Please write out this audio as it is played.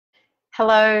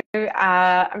Hello,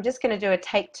 I'm just going to do a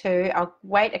take two. I'll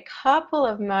wait a couple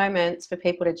of moments for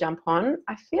people to jump on.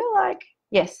 I feel like,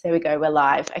 yes, there we go, we're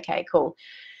live. Okay, cool.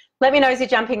 Let me know as you're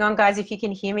jumping on, guys, if you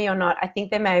can hear me or not. I think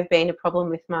there may have been a problem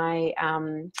with my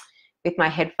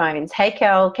headphones. Hey,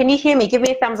 Kel, can you hear me? Give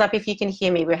me a thumbs up if you can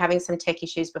hear me. We're having some tech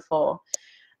issues before.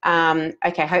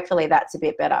 Okay, hopefully that's a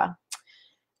bit better.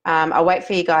 I'll wait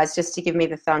for you guys just to give me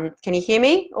the thumb. Can you hear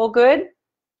me? All good?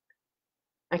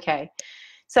 Okay.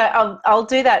 So I'll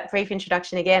do that brief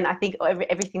introduction again. I think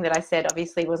everything that I said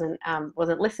obviously wasn't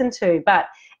listened to, but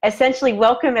essentially,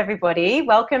 welcome everybody.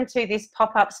 Welcome to this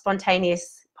pop-up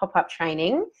spontaneous pop-up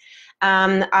training.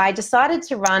 I decided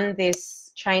to run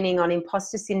this training on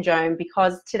imposter syndrome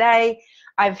because today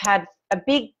I've had a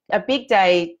big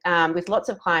day with lots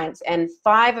of clients, and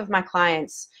 5 of my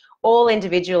clients, all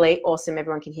individually, awesome.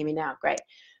 Everyone can hear me now. Great.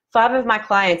 5 of my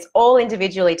clients, all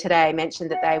individually today, mentioned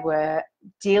that they were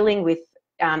dealing with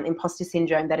imposter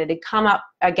syndrome, that it had come up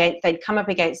against, they'd come up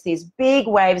against these big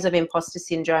waves of imposter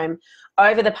syndrome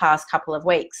over the past couple of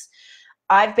weeks.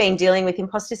 I've been dealing with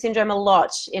imposter syndrome a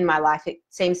lot in my life.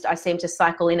 I seem to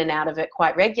cycle in and out of it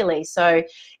quite regularly. So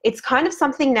it's kind of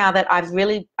something now that I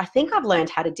think I've learned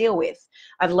how to deal with.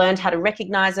 I've learned how to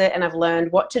recognize it, and I've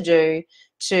learned what to do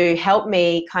to help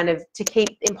me to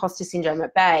keep imposter syndrome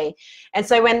at bay. And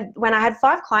so when I had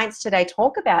 5 clients today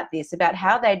talk about this, about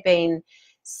how they'd been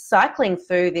cycling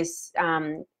through this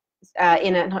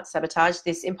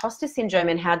this imposter syndrome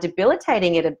and how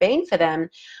debilitating it had been for them,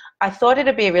 I thought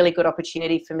it'd be a really good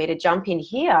opportunity for me to jump in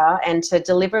here and to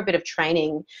deliver a bit of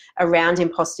training around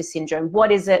imposter syndrome.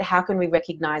 What is it? How can we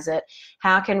recognize it?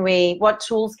 What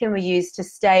tools can we use to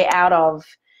stay out of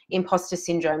imposter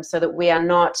syndrome so that we are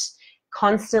not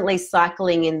constantly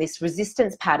cycling in this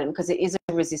resistance pattern, because it is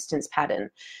a resistance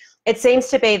pattern. It seems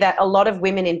to be that a lot of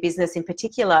women in business in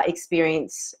particular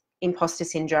experience imposter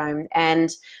syndrome,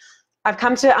 and I've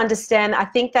come to understand, I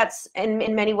think that's,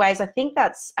 in many ways, I think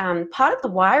that's part of the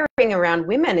wiring around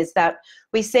women, is that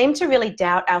we seem to really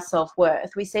doubt our self-worth.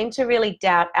 We seem to really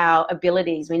doubt our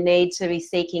abilities. We need to be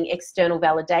seeking external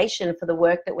validation for the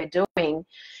work that we're doing.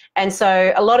 And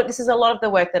so this is a lot of the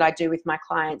work that I do with my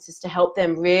clients, is to help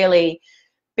them really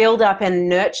build up and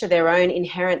nurture their own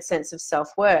inherent sense of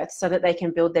self-worth so that they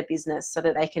can build their business, so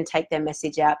that they can take their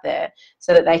message out there,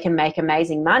 so that they can make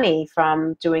amazing money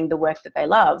from doing the work that they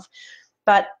love.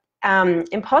 But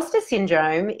imposter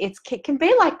syndrome, it can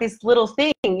be like this little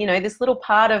thing, this little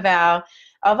part of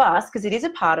us, because it is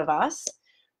a part of us,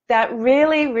 that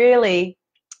really, really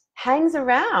hangs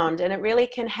around, and it really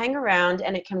can hang around,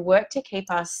 and it can work to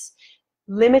keep us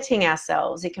limiting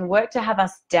ourselves. It can work to have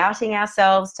us doubting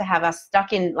ourselves, to have us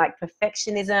stuck in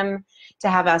perfectionism, to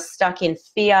have us stuck in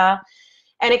fear.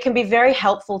 And it can be very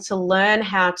helpful to learn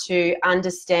how to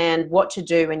understand what to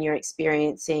do when you're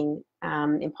experiencing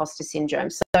imposter syndrome.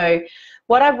 So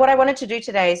what I wanted to do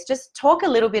today is just talk a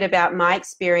little bit about my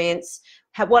experience,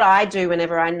 what I do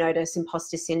whenever I notice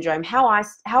imposter syndrome, how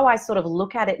I sort of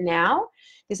look at it now.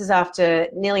 This is after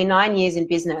nearly 9 years in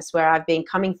business, where I've been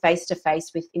coming face to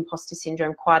face with imposter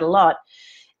syndrome quite a lot.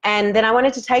 And then I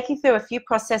wanted to take you through a few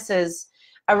processes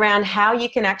around how you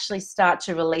can actually start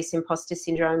to release imposter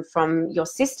syndrome from your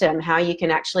system, how you can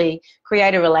actually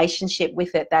create a relationship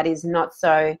with it that is not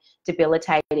so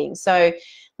debilitating. So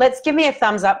give me a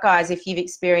thumbs up, guys, if you've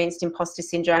experienced imposter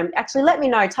syndrome. Actually, let me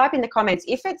know. Type in the comments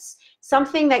if it's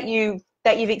something that you've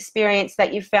experienced,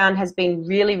 that you've found has been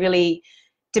really, really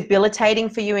debilitating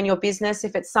for you in your business.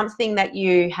 If it's something that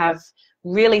you have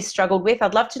really struggled with,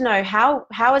 I'd love to know how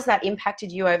has that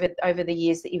impacted you over the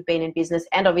years that you've been in business,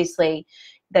 and obviously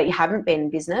that you haven't been in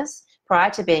business prior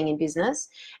to being in business.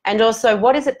 And also,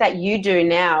 what is it that you do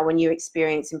now when you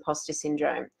experience imposter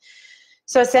syndrome?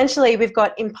 So essentially, we've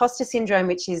got imposter syndrome,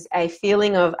 which is a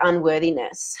feeling of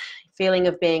unworthiness, feeling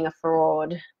of being a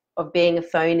fraud, of being a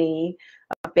phony,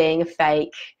 of being a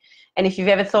fake. And if you've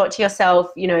ever thought to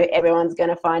yourself, everyone's going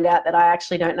to find out that I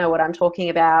actually don't know what I'm talking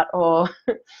about, or,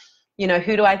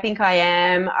 who do I think I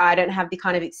am? I don't have the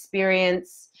kind of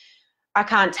experience. I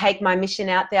can't take my mission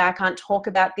out there. I can't talk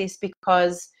about this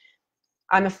because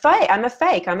I'm a fake. I'm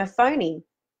a phony.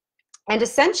 And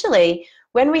essentially,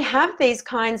 when we have these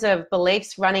kinds of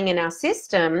beliefs running in our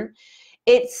system,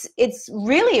 it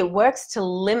works to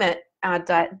limit our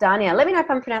Dania. Let me know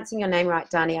if I'm pronouncing your name right,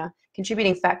 Dania.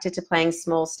 Contributing factor to playing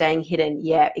small, staying hidden.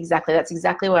 Yeah, exactly. That's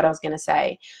exactly what I was going to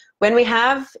say. When we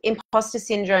have imposter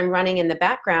syndrome running in the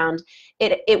background,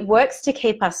 it works to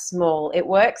keep us small. It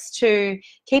works to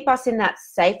keep us in that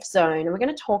safe zone. And we're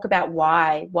going to talk about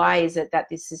why. Why is it that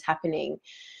this is happening?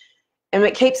 and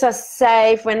it keeps us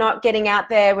safe. We're not getting out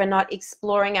there. We're not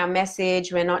exploring our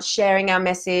message. We're not sharing our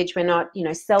message. We're not, you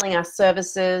know, selling our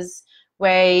services.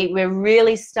 We're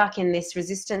really stuck in this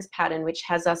resistance pattern, which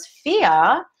has us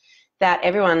fear that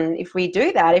everyone, if we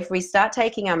do that, if we start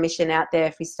taking our mission out there,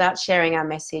 if we start sharing our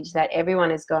message, that everyone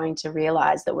is going to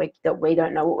realize that we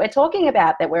don't know what we're talking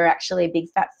about, that we're actually a big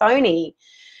fat phony.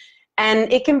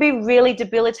 And it can be really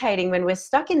debilitating when we're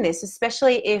stuck in this,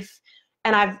 especially if,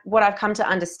 and what I've come to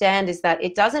understand is that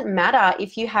it doesn't matter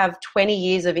if you have 20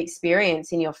 years of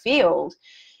experience in your field.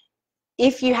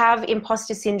 If you have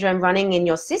imposter syndrome running in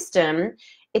your system,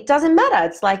 it doesn't matter.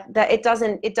 It's like that. It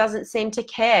doesn't seem to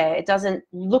care. It doesn't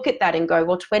look at that and go,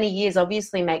 well, 20 years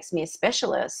obviously makes me a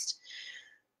specialist.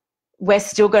 We're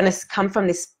still going to come from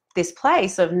this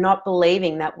place of not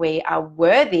believing that we are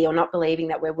worthy, or not believing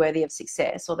that we're worthy of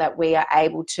success, or that we are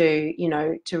able to, you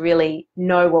know, to really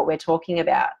know what we're talking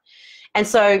about. And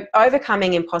so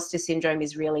overcoming imposter syndrome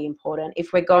is really important.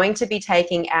 If we're going to be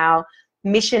taking our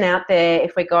mission out there,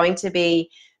 if we're going to be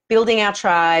building our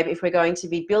tribe, if we're going to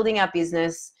be building our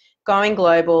business, going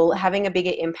global, having a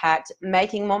bigger impact,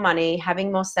 making more money, having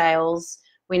more sales,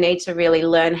 we need to really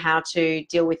learn how to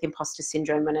deal with imposter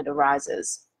syndrome when it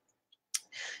arises.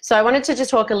 So I wanted to just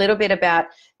talk a little bit about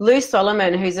Lou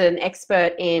Solomon, who's an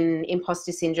expert in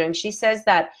imposter syndrome. She says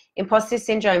that imposter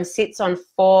syndrome sits on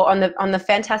the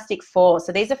fantastic four.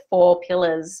 So these are 4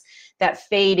 pillars that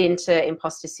feed into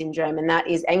imposter syndrome, and that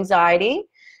is anxiety,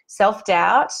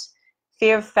 self-doubt,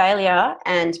 fear of failure,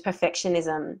 and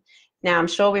perfectionism. Now, I'm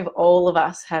sure all of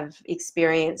us have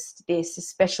experienced this,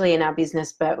 especially in our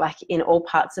business, but like in all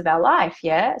parts of our life,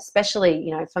 yeah? Especially,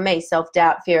 you know, for me,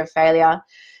 self-doubt, fear of failure,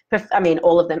 I mean,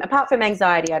 all of them. Apart from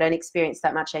anxiety, I don't experience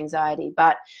that much anxiety.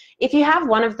 But if you have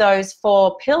one of those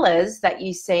 4 pillars that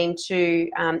you seem to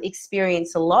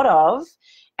experience a lot of,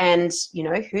 and, you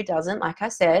know, who doesn't, like I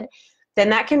said, then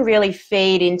that can really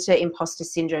feed into imposter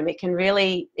syndrome. It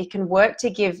can work to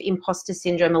give imposter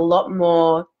syndrome a lot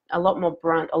more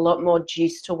brunt, a lot more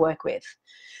juice to work with.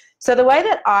 So the way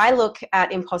that I look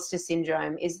at imposter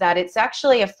syndrome is that it's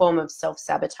actually a form of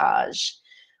self-sabotage.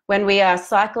 When we are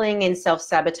cycling in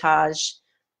self-sabotage,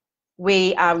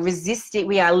 we are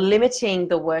limiting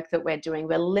the work that we're doing.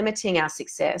 We're limiting our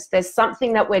success. There's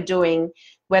something that we're doing,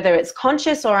 whether it's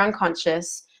conscious or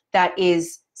unconscious, that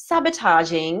is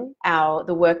sabotaging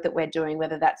the work that we're doing,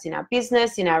 whether that's in our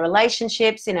business, in our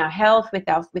relationships, in our health, with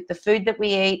the food that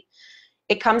we eat.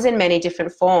 It comes in many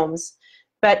different forms.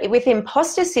 But with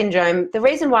imposter syndrome, the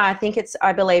reason why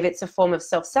I believe it's a form of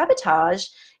self-sabotage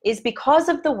is because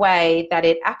of the way that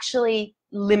it actually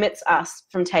limits us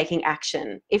from taking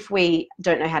action if we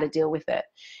don't know how to deal with it.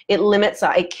 It limits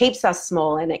us, it keeps us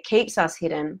small, and it keeps us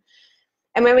hidden.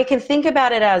 And when we can think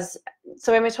about it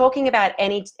so when we're talking about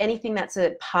anything that's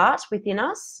a part within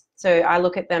us, so I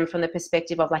look at them from the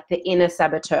perspective of like the inner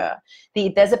saboteur.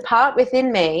 There's a part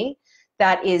within me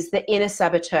that is the inner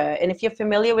saboteur. And if you're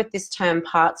familiar with this term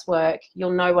parts work,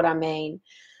 you'll know what I mean.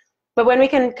 But when we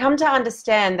can come to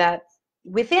understand that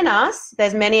within us,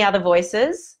 there's many other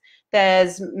voices.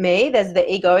 There's me, there's the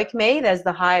egoic me, there's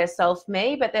the higher self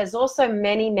me, but there's also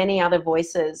many, many other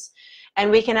voices.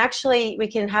 And it can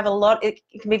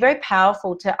be very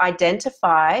powerful to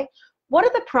identify what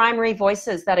are the primary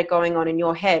voices that are going on in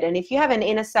your head. And if you have an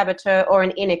inner saboteur or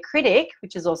an inner critic,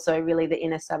 which is also really the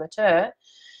inner saboteur,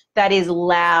 that is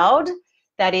loud,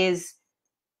 that is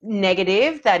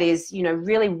negative, that is, you know,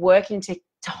 really working to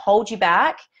hold you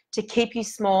back, to keep you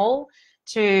small,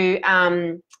 to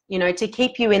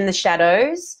keep you in the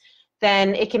shadows,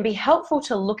 then it can be helpful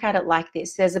to look at it like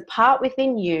this. There's a part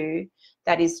within you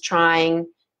that is trying,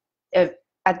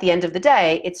 at the end of the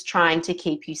day, it's trying to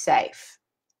keep you safe.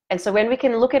 And so when we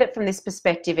can look at it from this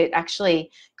perspective, it actually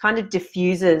kind of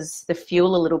diffuses the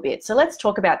fuel a little bit. So let's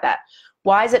talk about that.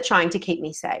 Why is it trying to keep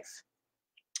me safe?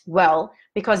 Well,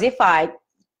 because if I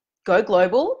go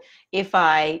global, if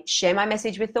I share my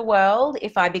message with the world,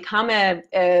 if I become a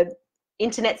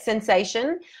internet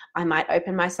sensation, I might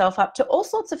open myself up to all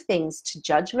sorts of things, to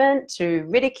judgment, to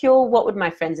ridicule. What would my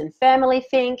friends and family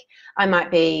think? I might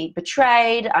be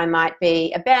betrayed. I might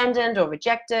be abandoned or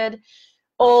rejected.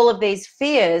 All of these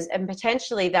fears, and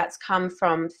potentially that's come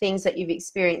from things that you've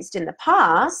experienced in the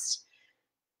past,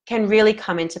 can really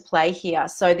come into play here.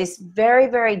 So this very,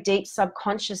 very deep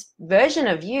subconscious version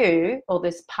of you, or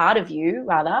this part of you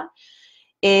rather,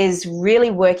 is really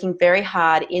working very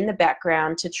hard in the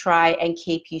background to try and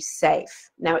keep you safe.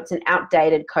 Now, it's an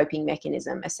outdated coping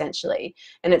mechanism, essentially,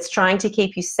 and it's trying to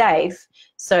keep you safe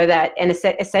so that, and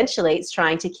essentially it's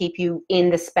trying to keep you in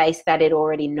the space that it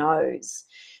already knows.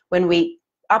 When we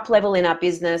up level in our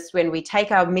business, when we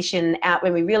take our mission out,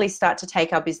 when we really start to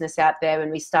take our business out there,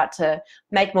 when we start to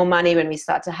make more money, when we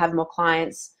start to have more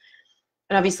clients.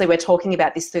 And obviously we're talking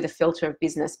about this through the filter of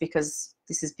business, because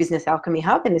this is Business Alchemy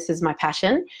Hub and this is my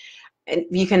passion. And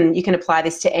you can apply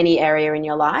this to any area in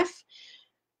your life.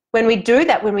 When we do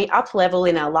that, when we up level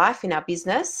in our life, in our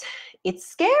business, it's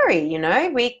scary, you know.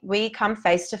 We come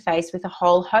face to face with a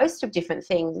whole host of different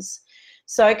things.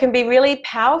 So it can be really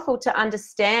powerful to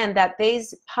understand that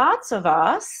these parts of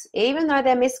us, even though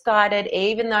they're misguided,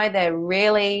 even though they're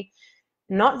really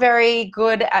not very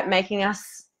good at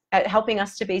helping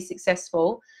us to be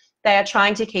successful, they are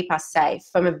trying to keep us safe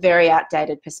from a very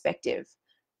outdated perspective.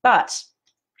 But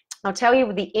I'll tell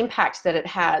you the impact that it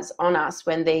has on us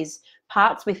when these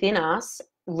parts within us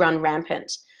run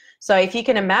rampant. So if you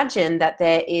can imagine that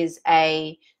there is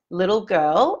a little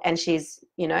girl and she's,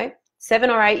 you know,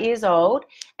 7 or 8 years old,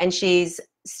 and she's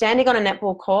standing on a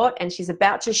netball court and she's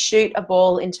about to shoot a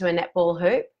ball into a netball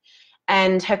hoop,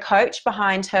 and her coach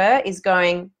behind her is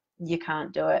going, "You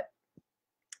can't do it.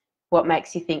 What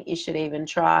makes you think you should even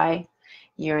try?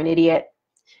 You're an idiot.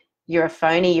 You're a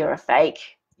phony. You're a fake.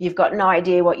 You've got no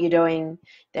idea what you're doing.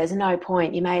 There's no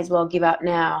point. You may as well give up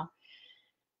now."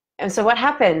 And so what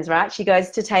happens, right? She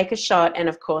goes to take a shot and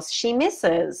of course she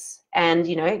misses. And,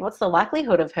 you know, what's the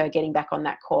likelihood of her getting back on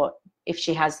that court if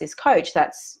she has this coach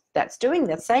that's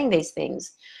saying these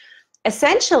things?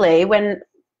 Essentially, when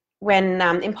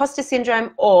imposter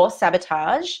syndrome or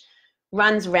sabotage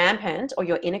runs rampant, or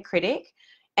your inner critic,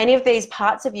 any of these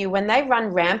parts of you, when they run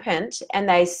rampant and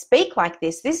they speak like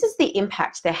this is the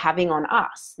impact they're having on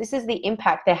us. This is the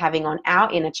impact they're having on our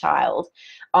inner child,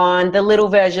 on the little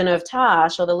version of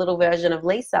Tash, or the little version of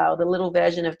Lisa, or the little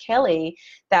version of Kelly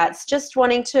that's just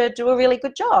wanting to do a really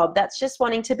good job, that's just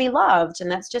wanting to be loved, and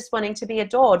that's just wanting to be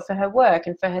adored for her work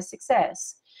and for her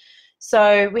success.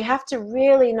 So we have to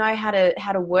really know how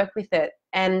to work with it.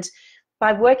 And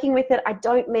by working with it, I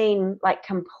don't mean like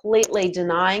completely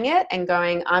denying it and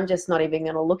going, I'm just not even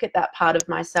going to look at that part of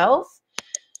myself.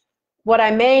 What I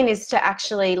mean is to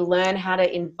actually learn how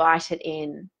to invite it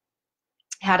in,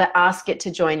 how to ask it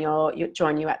to join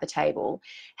you at the table,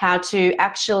 how to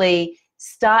actually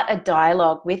start a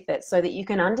dialogue with it so that you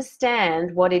can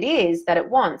understand what it is that it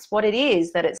wants, what it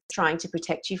is that it's trying to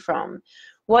protect you from.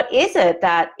 What is it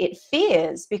that it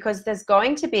fears? Because there's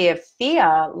going to be a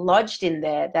fear lodged in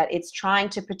there that it's trying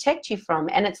to protect you from,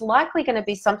 and it's likely going to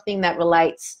be something that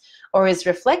relates or is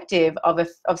reflective of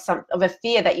a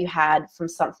fear that you had from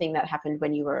something that happened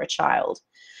when you were a child.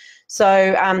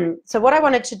 So what I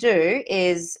wanted to do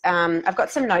is, I've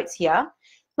got some notes here.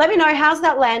 Let me know, how's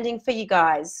that landing for you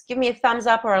guys? Give me a thumbs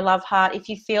up or a love heart if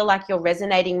you feel like you're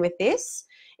resonating with this,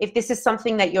 if this is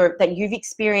something that you've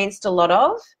experienced a lot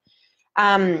of.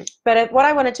 But what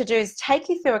I wanted to do is take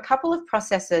you through a couple of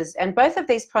processes, and both of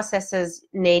these processes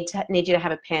need you to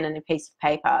have a pen and a piece of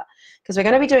paper, because we're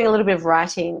going to be doing a little bit of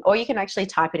writing, or you can actually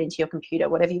type it into your computer,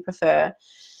 whatever you prefer.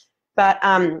 But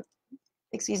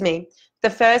excuse me, the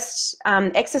first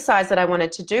exercise that I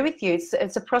wanted to do with you,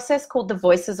 it's a process called the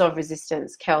Voices of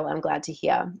Resistance. Kel, I'm glad to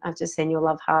hear. I've just seen your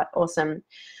love heart. Awesome.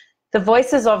 The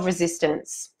voices of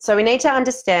resistance. So we need to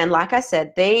understand, like I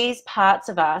said, these parts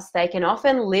of us, they can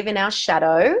often live in our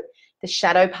shadow, the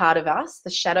shadow part of us, the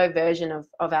shadow version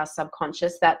of our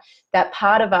subconscious, that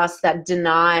part of us that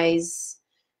denies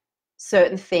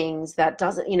certain things, that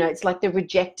doesn't, you know, it's like the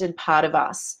rejected part of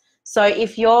us. So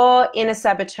if you're inner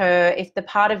saboteur, if the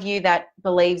part of you that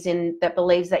believes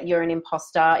that you're an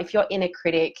imposter, if you're inner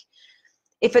critic,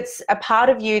 if it's a part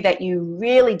of you that you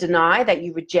really deny, that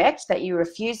you reject, that you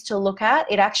refuse to look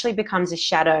at, it actually becomes a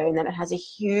shadow, and then it has a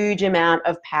huge amount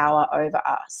of power over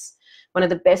us. One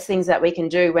of the best things that we can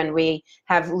do when we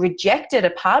have rejected a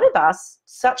part of us,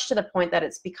 such to the point that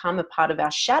it's become a part of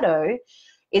our shadow,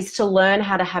 is to learn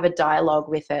how to have a dialogue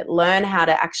with it, learn how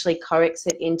to actually coax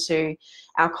it into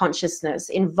our consciousness,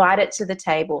 invite it to the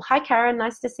table. Hi, Karen,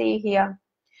 nice to see you here.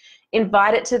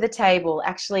 Invite it to the table,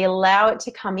 actually allow it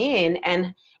to come in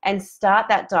and start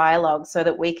that dialogue so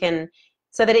that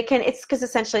it's because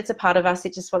essentially it's a part of us,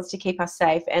 it just wants to keep us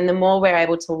safe. And the more we're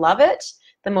able to love it,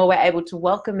 the more we're able to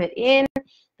welcome it in,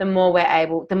 the more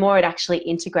it actually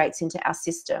integrates into our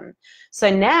system. So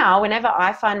now, whenever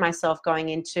I find myself going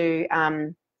into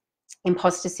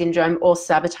imposter syndrome or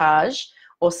sabotage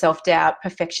or self-doubt,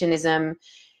 perfectionism,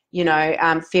 you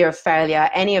know, fear of failure,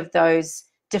 any of those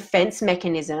defense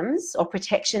mechanisms or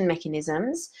protection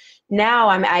mechanisms, now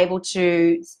I'm able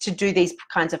to do these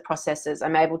kinds of processes.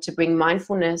 I'm able to bring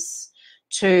mindfulness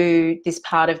to this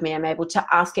part of me. I'm able to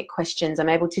ask it questions. I'm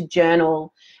able to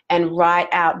journal and write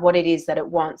out what it is that it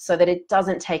wants so that it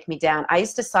doesn't take me down. I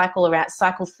used to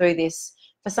cycle through this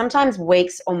for sometimes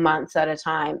weeks or months at a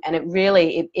time. And it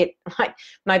really, like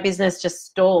my business just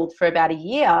stalled for about a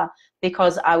year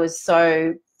because I was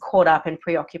so caught up and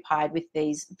preoccupied with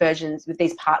these versions, with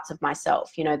these parts of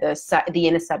myself, you know, the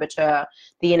inner saboteur,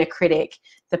 the inner critic,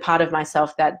 the part of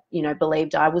myself that, you know,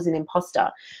 believed I was an imposter.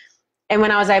 And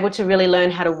when I was able to really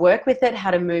learn how to work with it,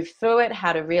 how to move through it,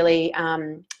 how to really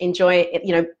enjoy it,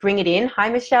 you know, bring it in. Hi,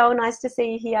 Michelle. Nice to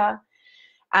see you here.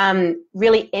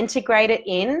 Really integrate it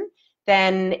in,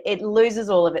 then it loses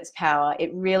all of its power.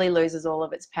 It really loses all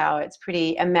of its power. It's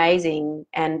pretty amazing.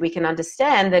 And we can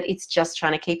understand that it's just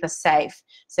trying to keep us safe.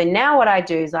 So now what I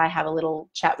do is I have a little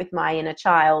chat with my inner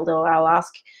child, or I'll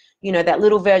ask, you know, that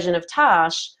little version of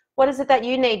Tash, what is it that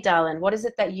you need, darling? What is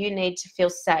it that you need to feel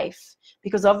safe?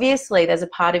 Because obviously there's a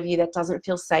part of you that doesn't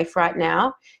feel safe right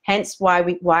now. Hence why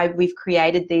we've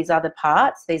created these other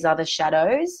parts, these other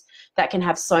shadows that can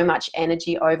have so much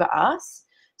energy over us.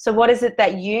 So what is it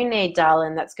that you need,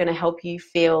 darling, that's going to help you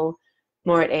feel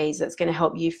more at ease, that's going to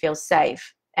help you feel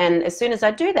safe? And as soon as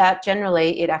I do that,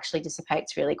 generally it actually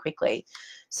dissipates really quickly.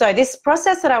 So this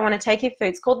process that I want to take you through,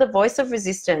 it's called the voice of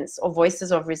resistance, or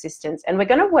voices of resistance. And we're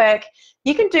going to work,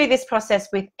 you can do this process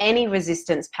with any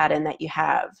resistance pattern that you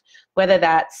have, whether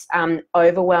that's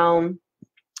overwhelm,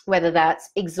 whether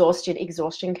that's exhaustion.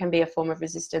 Exhaustion can be a form of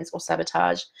resistance or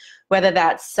sabotage, whether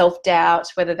that's self-doubt,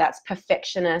 whether that's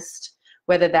perfectionist,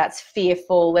 whether that's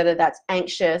fearful, whether that's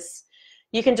anxious.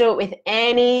 You can do it with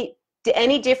any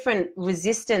different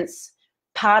resistance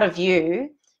part of you.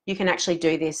 You can actually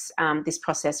do this, this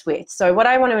process with. So what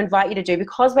I want to invite you to do,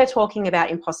 because we're talking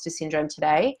about imposter syndrome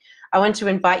today, I want to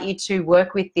invite you to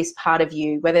work with this part of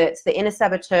you, whether it's the inner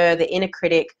saboteur, the inner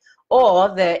critic,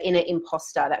 or the inner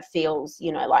imposter that feels,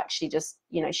 you know, like she just,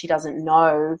 you know, she doesn't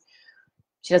know,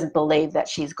 she doesn't believe that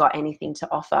she's got anything to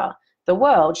offer the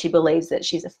world. She believes that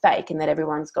she's a fake and that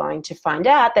everyone's going to find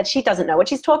out that she doesn't know what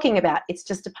she's talking about. It's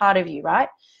just a part of you, right?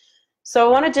 So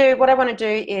what I want to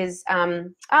do is, hey,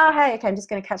 okay, I'm just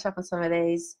going to catch up on some of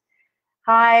these.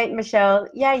 Hi, Michelle.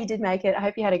 Yeah, you did make it. I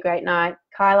hope you had a great night.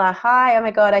 Kyla, hi. Oh my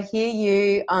God, I hear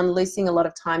you on losing a lot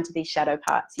of time to these shadow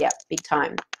parts. Yeah, big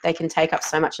time. They can take up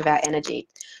so much of our energy.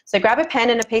 So grab a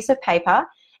pen and a piece of paper,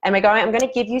 and I'm going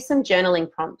to give you some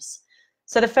journaling prompts.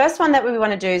 So the first one that we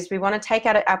want to do is we want to take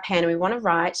out our pen and we want to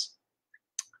write,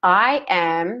 I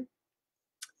am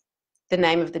the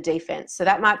name of the defense. So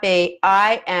that might be,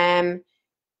 I am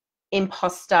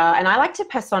imposter, and I like to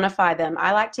personify them.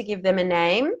 I like to give them a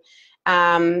name.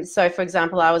 So for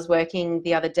example, I was working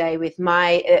the other day with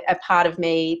a part of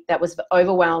me that was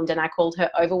overwhelmed, and I called her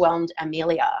Overwhelmed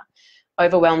Amelia.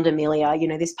 Overwhelmed Amelia, you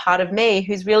know, this part of me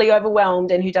who's really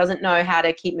overwhelmed and who doesn't know how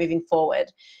to keep moving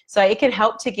forward. So it can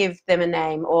help to give them a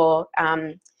name, or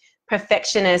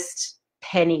perfectionist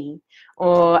Penny,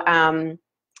 or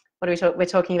what are we talking? We're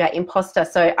talking about imposter.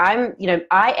 So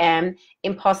I am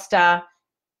imposter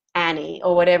Annie,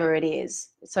 or whatever it is.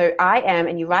 So I am,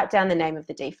 and you write down the name of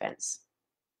the defense.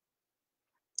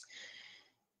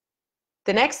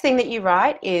 The next thing that you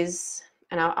write is,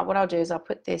 and what I'll do is I'll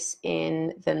put this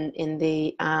in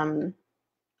the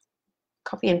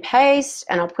copy and paste,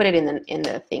 and I'll put it in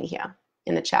the thing here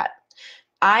in the chat.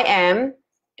 I am,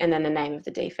 and then the name of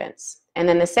the defense. And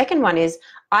then the second one is,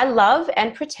 I love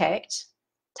and protect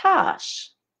Tash,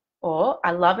 or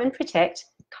I love and protect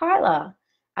Kyla.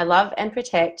 I love and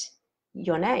protect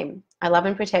your name. I love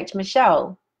and protect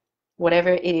Michelle, whatever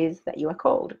it is that you are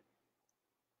called.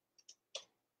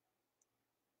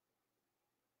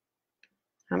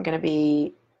 I'm going to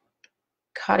be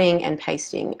cutting and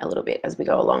pasting a little bit as we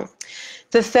go along.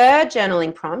 The third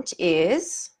journaling prompt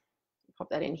is, pop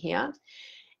that in here,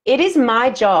 it is my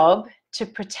job to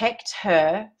protect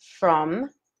her from,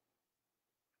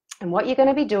 and what you're going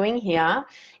to be doing here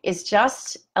is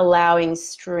just allowing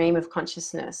stream of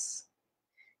consciousness.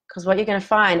 Because what you're going to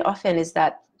find often is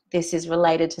that this is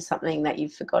related to something that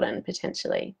you've forgotten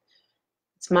potentially.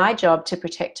 It's my job to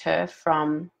protect her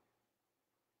from,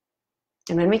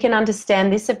 and when we can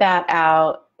understand this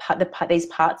about these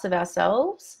parts of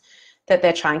ourselves, that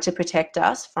they're trying to protect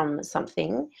us from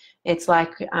something, it's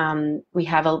like we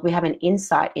have an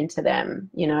insight into them.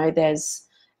 You know, there's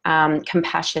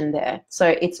compassion there. So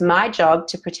it's my job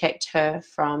to protect her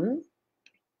from,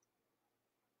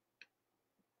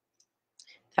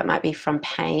 that might be from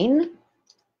pain,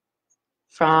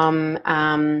 from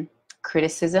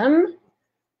criticism,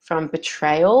 from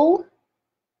betrayal.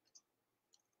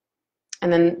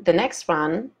 And then the next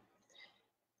one,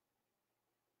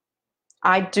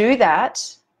 I do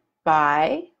that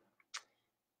by,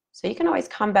 so you can always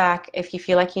come back if you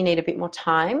feel like you need a bit more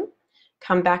time,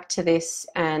 come back to this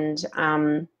and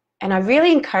And I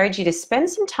really encourage you to spend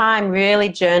some time really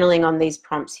journaling on these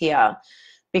prompts here,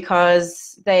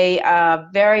 because they are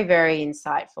very, very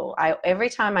insightful. Every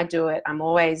time I do it, I'm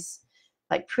always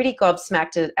like pretty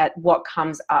gobsmacked at what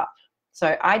comes up.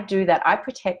 So I do that. I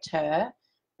protect her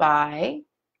by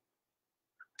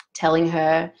telling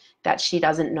her that she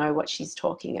doesn't know what she's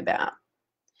talking about,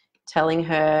 telling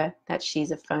her that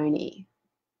she's a phony,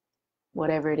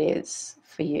 whatever it is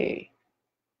for you.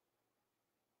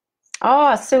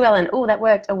 Oh, Sue Ellen. Oh, that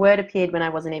worked. A word appeared when I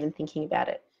wasn't even thinking about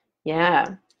it.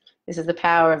 Yeah. This is the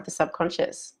power of the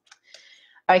subconscious.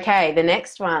 Okay, the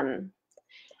next one.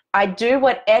 I do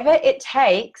whatever it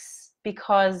takes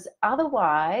because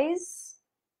otherwise,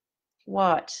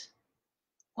 what?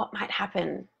 What might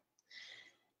happen?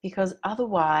 Because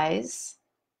otherwise,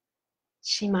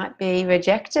 she might be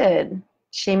rejected.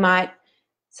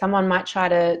 Someone might try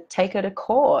to take her to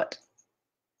court.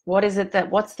 What's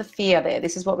the fear there?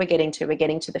 This is what we're getting to. We're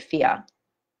getting to the fear.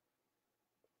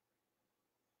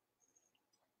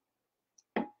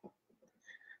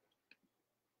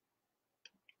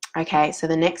 Okay, so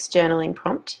the next journaling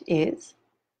prompt is,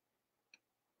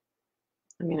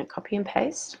 I'm going to copy and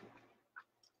paste.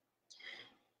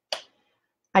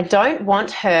 I don't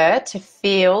want her to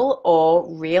feel or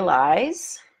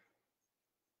realize.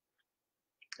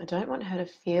 I don't want her to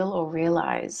feel or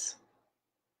realize.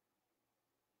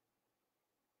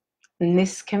 And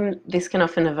this can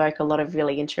often evoke a lot of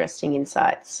really interesting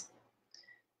insights.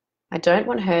 I don't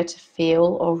want her to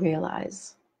feel or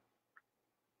realize.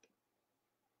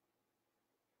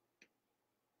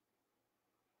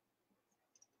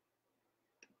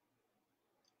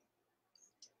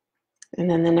 And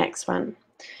then the next one.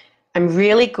 I'm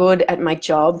really good at my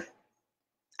job.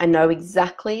 I know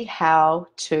exactly how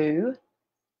to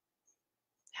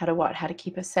what? How to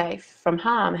keep her safe from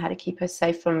harm, how to keep her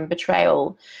safe from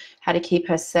betrayal, how to keep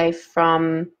her safe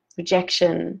from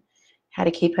rejection, how to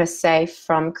keep her safe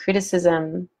from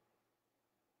criticism.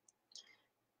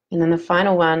 And then the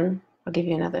final one, I'll give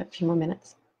you another few more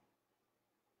minutes.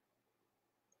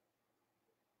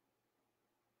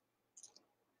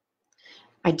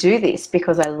 I do this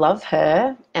because I love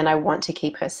her and I want to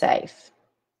keep her safe.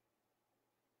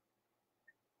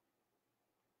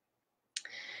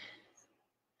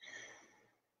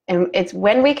 And it's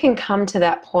when we can come to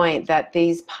that point that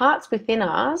these parts within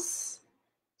us,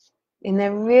 in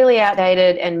their really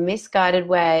outdated and misguided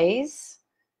ways,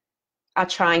 are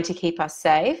trying to keep us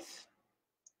safe.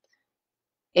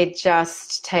 It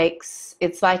just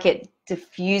it's like it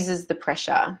diffuses the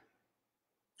pressure.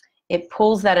 It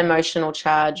pulls that emotional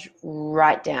charge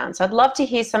right down. So I'd love to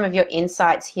hear some of your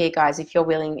insights here, guys, if you're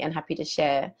willing and happy to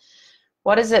share.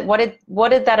 What did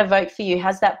that evoke for you?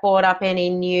 Has that brought up any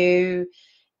new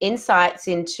insights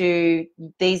into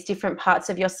these different parts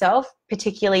of yourself,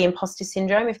 particularly imposter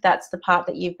syndrome, if that's the part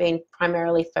that you've been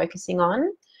primarily focusing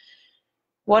on?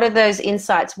 What are those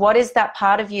insights? What is that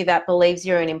part of you that believes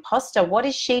you're an imposter? What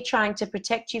is she trying to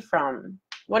protect you from?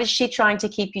 What is she trying to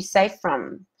keep you safe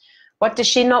from? What does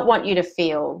she not want you to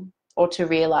feel or to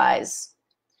realize?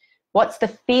 What's the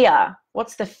fear?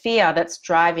 What's the fear that's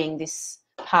driving this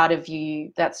part of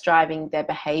you, that's driving their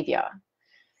behavior?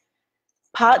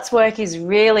 Parts work is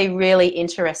really, really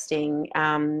interesting.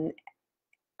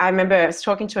 I remember I was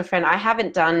talking to a friend. I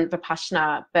haven't done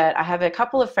Vipassana, but I have a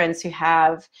couple of friends who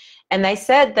have, and they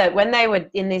said that when they were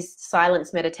in this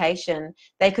silence meditation,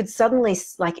 they could suddenly,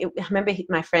 I remember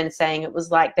my friend saying it was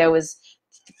like there was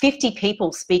 50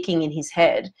 people speaking in his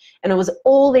head, and it was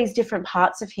all these different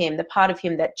parts of him, the part of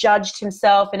him that judged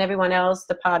himself and everyone else,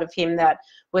 the part of him that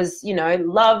was,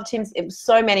 loved him. It was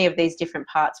so many of these different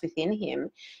parts within him.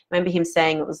 I remember him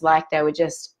saying it was like they were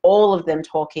just all of them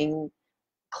talking,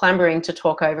 clamoring to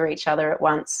talk over each other at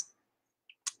once.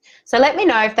 So let me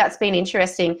know if that's been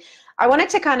interesting. I wanted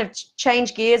to kind of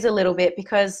change gears a little bit,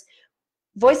 because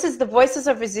the voices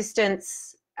of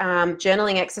resistance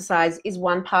journaling exercise is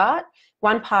one part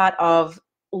of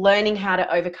learning how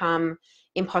to overcome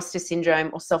imposter syndrome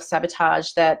or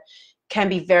self-sabotage that can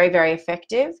be very, very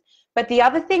effective. But the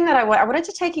other thing that I wanted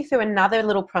to take you through another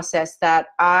little process that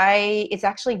it's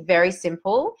actually very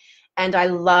simple, and I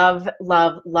love,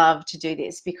 love, love to do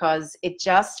this, because it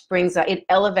just it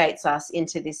elevates us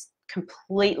into this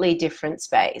completely different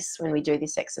space when we do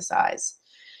this exercise.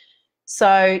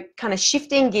 So kind of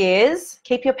shifting gears,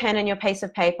 keep your pen and your piece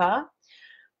of paper.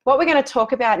 What we're going to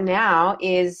talk about now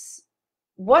is,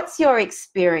 what's your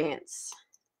experience?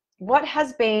 What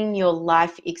has been your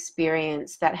life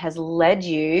experience that has led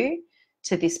you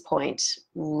to this point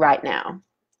right now?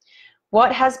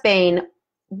 What have been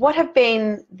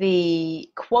the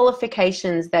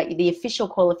qualifications, the official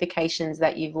qualifications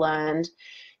that you've learned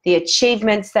the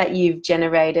achievements that you've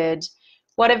generated?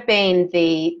 What have been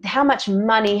how much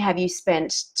money have you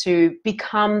spent to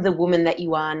become the woman that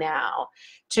you are now,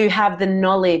 to have the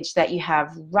knowledge that you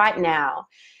have right now?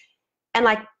 And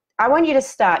like, I want you to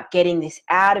start getting this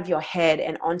out of your head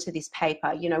and onto this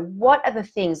paper. You know, what are the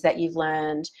things that you've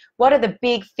learned? What are the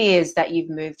big fears that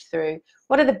you've moved through?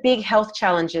 What are the big health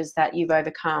challenges that you've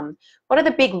overcome? What are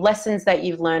the big lessons that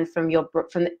you've learned from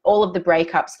all of the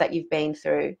breakups that you've been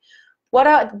through? What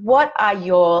are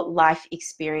your life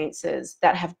experiences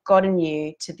that have gotten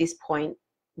you to this point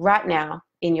right now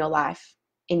in your life,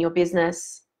 in your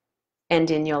business,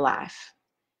 and in your life?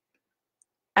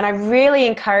 And I really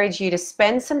encourage you to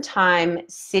spend some time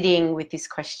sitting with this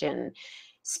question.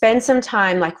 Spend some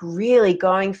time like really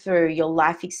going through your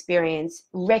life experience,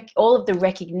 all of the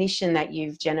recognition that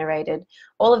you've generated,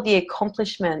 all of the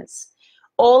accomplishments,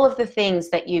 all of the things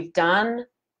that you've done,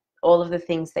 all of the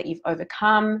things that you've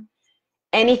overcome,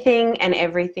 anything and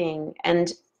everything.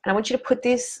 And I want you to put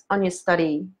this on your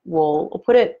study wall, or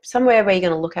put it somewhere where you're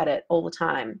going to look at it all the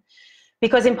time.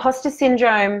 Because imposter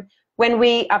syndrome, when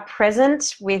we are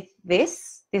present with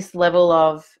this level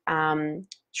of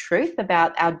truth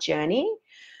about our journey,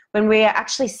 when we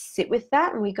actually sit with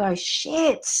that and we go,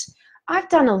 shit, I've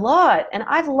done a lot and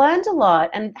I've learned a lot,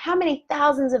 and how many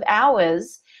thousands of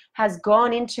hours has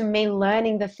gone into me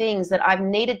learning the things that I've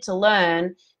needed to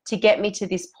learn to get me to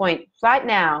this point right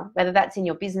now, whether that's in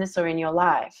your business or in your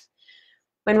life.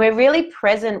 When we're really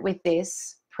present with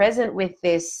this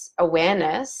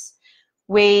awareness,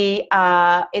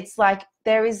 it's like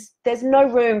there's no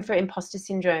room for imposter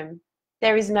syndrome.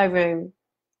 There is no room.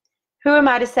 Who am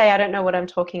I to say I don't know what I'm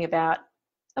talking about?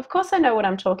 Of course I know what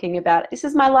I'm talking about. This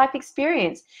is my life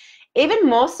experience. Even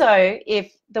more so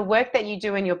if the work that you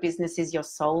do in your business is your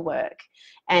soul work.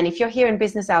 And if you're here in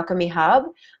Business Alchemy Hub,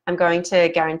 I'm going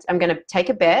to take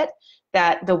a bet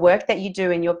that the work that you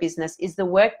do in your business is the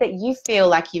work that you feel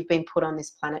like you've been put on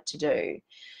this planet to do.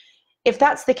 If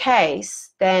that's the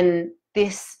case, then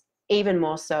this is even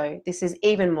more so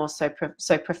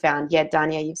profound. Yeah,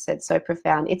 Dania, you've said so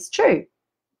profound. It's true.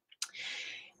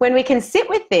 When we can sit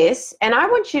with this, and I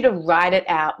want you to write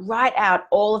out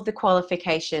all of the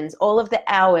qualifications, all of the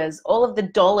hours, all of the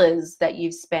dollars that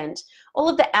you've spent, all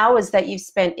of the hours that you've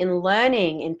spent in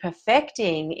learning, in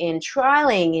perfecting, in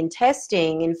trialing, in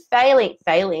testing, in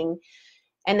failing,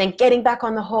 and then getting back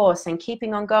on the horse and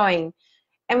keeping on going.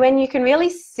 And when you can really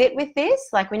sit with this,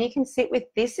 like when you can sit with,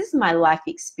 this is my life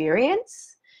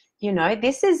experience, you know,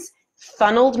 this has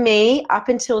funneled me up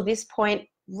until this point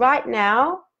right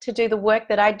now to do the work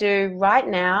that I do right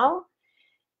now,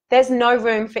 there's no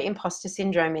room for imposter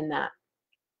syndrome in that.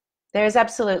 There is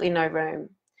absolutely no room.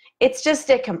 It's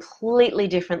just a completely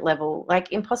different level.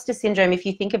 Like imposter syndrome, if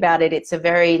you think about it, it's a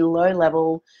very low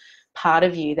level part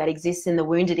of you that exists in the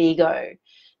wounded ego,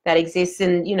 that exists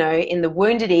in, you know, in the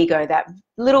wounded ego, that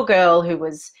little girl who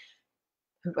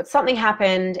something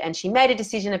happened and she made a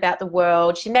decision about the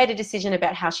world. She made a decision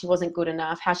about how she wasn't good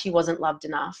enough, how she wasn't loved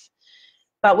enough.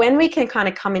 But when we can kind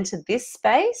of come into this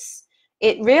space,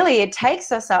 it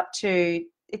takes us up to,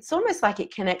 it's almost like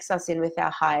it connects us in with our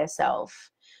higher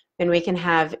self. When we can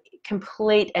have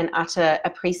complete and utter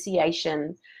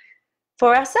appreciation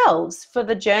for ourselves, for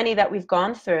the journey that we've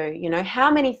gone through. You know,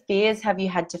 how many fears have you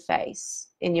had to face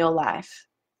in your life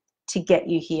to get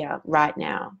you here right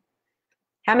now?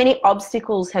 How many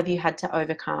obstacles have you had to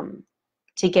overcome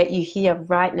to get you here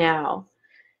right now?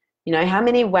 You know, how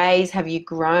many ways have you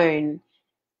grown?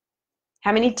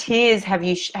 How many tears have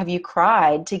you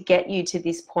cried to get you to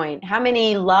this point? How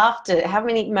many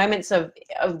moments of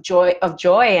joy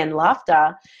and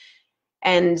laughter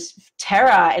and terror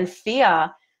and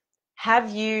fear have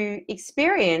you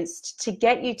experienced to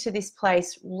get you to this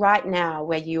place right now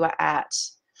where you are at?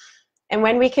 And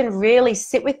when we can really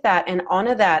sit with that and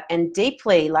honor that and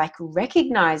deeply like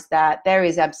recognize that, there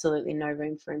is absolutely no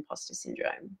room for imposter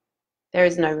syndrome. There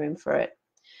is no room for it.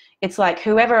 It's like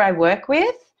whoever I work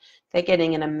with, they're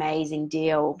getting an amazing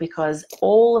deal because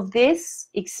all of this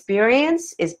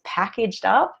experience is packaged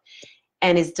up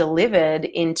and is delivered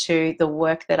into the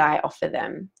work that I offer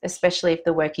them, especially if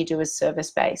the work you do is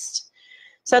service-based.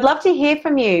 So I'd love to hear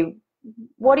from you.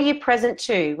 What are you present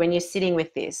to when you're sitting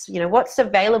with this? You know, what's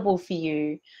available for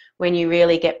you when you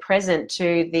really get present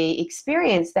to the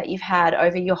experience that you've had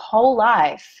over your whole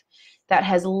life that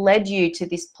has led you to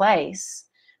this place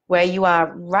where you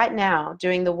are right now,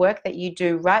 doing the work that you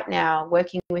do right now,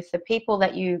 working with the people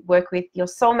that you work with, your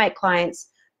soulmate clients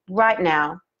right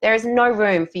now. There is no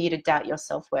room for you to doubt your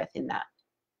self-worth in that.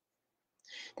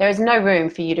 There is no room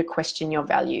for you to question your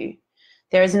value.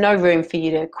 There is no room for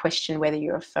you to question whether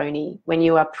you're a phony when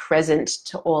you are present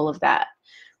to all of that.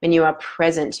 when you are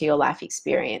present to your life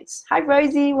experience. Hi,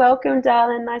 Rosie. Welcome,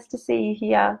 darling. Nice to see you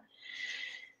here.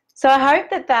 So I hope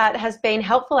that that has been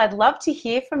helpful. I'd love to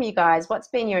hear from you guys. What's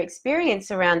been your experience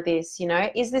around this? You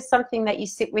know, is this something that you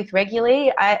sit with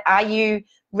regularly? Are you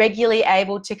regularly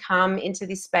able to come into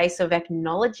this space of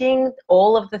acknowledging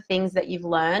all of the things that you've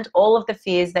learned, all of the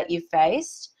fears that you've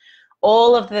faced,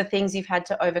 all of the things you've had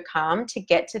to overcome to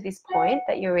get to this point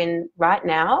that you're in right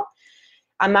now?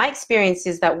 And my experience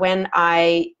is that when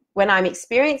I'm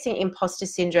experiencing imposter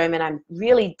syndrome and I'm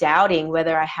really doubting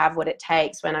whether I have what it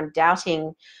takes, when I'm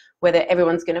doubting whether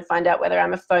everyone's going to find out whether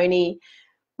I'm a phony,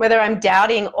 whether I'm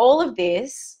doubting all of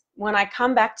this, when I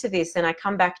come back to this and I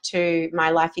come back to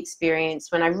my life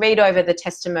experience, when I read over the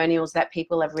testimonials that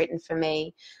people have written for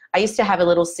me, I used to have a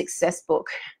little success book.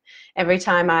 Every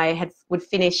time I would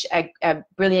finish a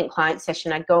brilliant client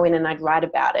session, I'd go in and I'd write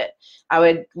about it. I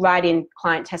would write in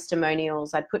client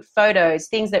testimonials. I'd put photos,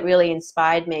 things that really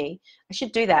inspired me. I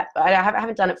should do that, but I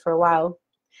haven't done it for a while.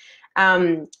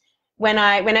 So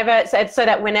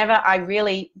that whenever I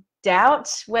really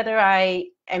doubt whether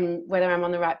I'm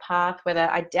on the right path, whether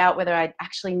I doubt whether I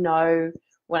actually know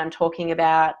what I'm talking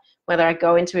about, whether I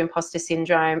go into imposter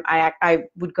syndrome, I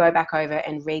would go back over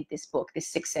and read this book,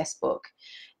 this success book.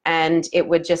 And it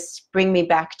would just bring me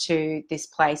back to this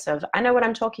place of, I know what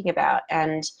I'm talking about,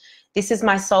 and this is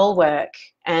my soul work,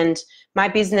 and my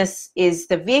business is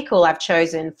the vehicle I've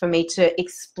chosen for me to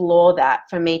explore that,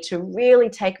 for me to really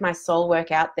take my soul work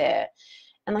out there.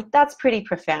 And like, that's pretty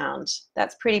profound.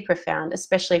 That's pretty profound,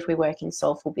 especially if we work in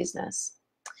soulful business.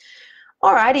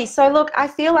 Alrighty, so look, I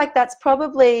feel like that's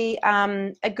probably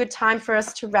a good time for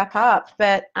us to wrap up,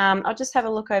 but I'll just have a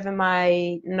look over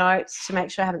my notes to make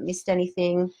sure I haven't missed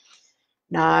anything.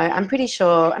 No, I'm pretty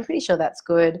sure that's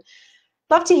good.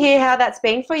 Love to hear how that's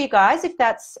been for you guys. If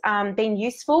that's been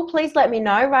useful, please let me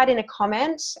know, write in a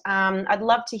comment. I'd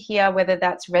love to hear whether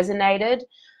that's resonated.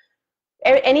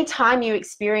 Anytime you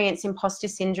experience imposter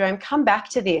syndrome, come back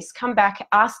to this, come back,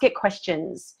 ask it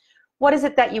questions. What is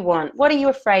it that you want? What are you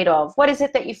afraid of? What is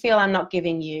it that you feel I'm not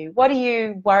giving you? What are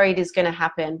you worried is going to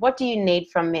happen? What do you need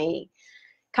from me?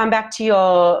 Come back to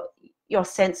your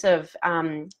sense of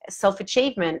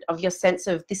self-achievement, of your sense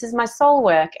of, this is my soul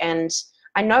work and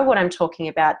I know what I'm talking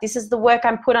about. This is the work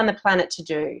I'm put on the planet to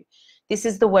do. This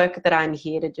is the work that I'm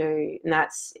here to do. And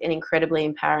that's an incredibly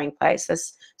empowering place.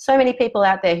 There's so many people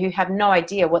out there who have no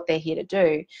idea what they're here to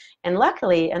do. And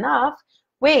luckily enough,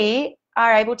 we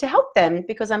are able to help them,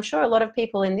 because I'm sure a lot of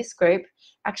people in this group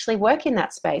actually work in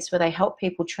that space where they help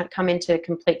people come into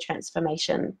complete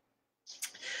transformation.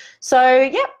 So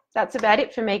yeah, that's about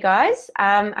it for me, guys.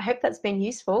 I hope that's been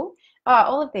useful. Oh,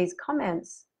 all of these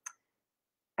comments.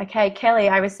 Okay, Kelly,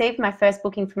 I received my first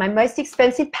booking for my most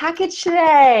expensive package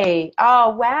today.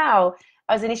 Oh, wow.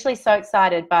 I was initially so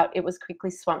excited, but it was quickly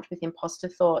swamped with imposter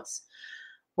thoughts.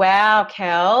 Wow,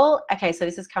 Kel. Okay, so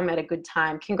this has come at a good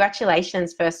time.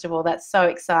 Congratulations, first of all. That's so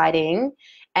exciting.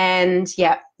 And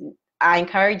yeah, I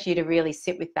encourage you to really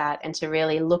sit with that and to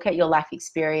really look at your life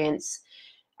experience.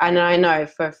 And I know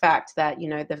for a fact that, you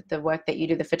know, the work that you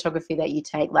do, the photography that you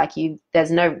take, like you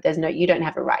don't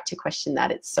have a right to question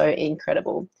that. It's so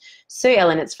incredible. Sue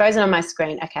Ellen, it's frozen on my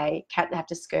screen. Okay, Kat, have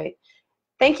to scoot.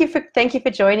 Thank you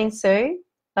for joining, Sue.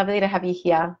 Lovely to have you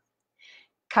here.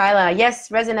 Kyla, yes,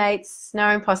 resonates. No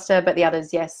imposter, but the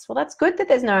others, yes. Well, that's good that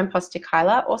there's no imposter,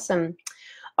 Kyla. Awesome.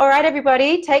 All right,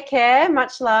 everybody, take care.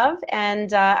 Much love,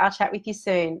 and I'll chat with you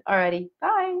soon. Alrighty,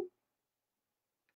 bye.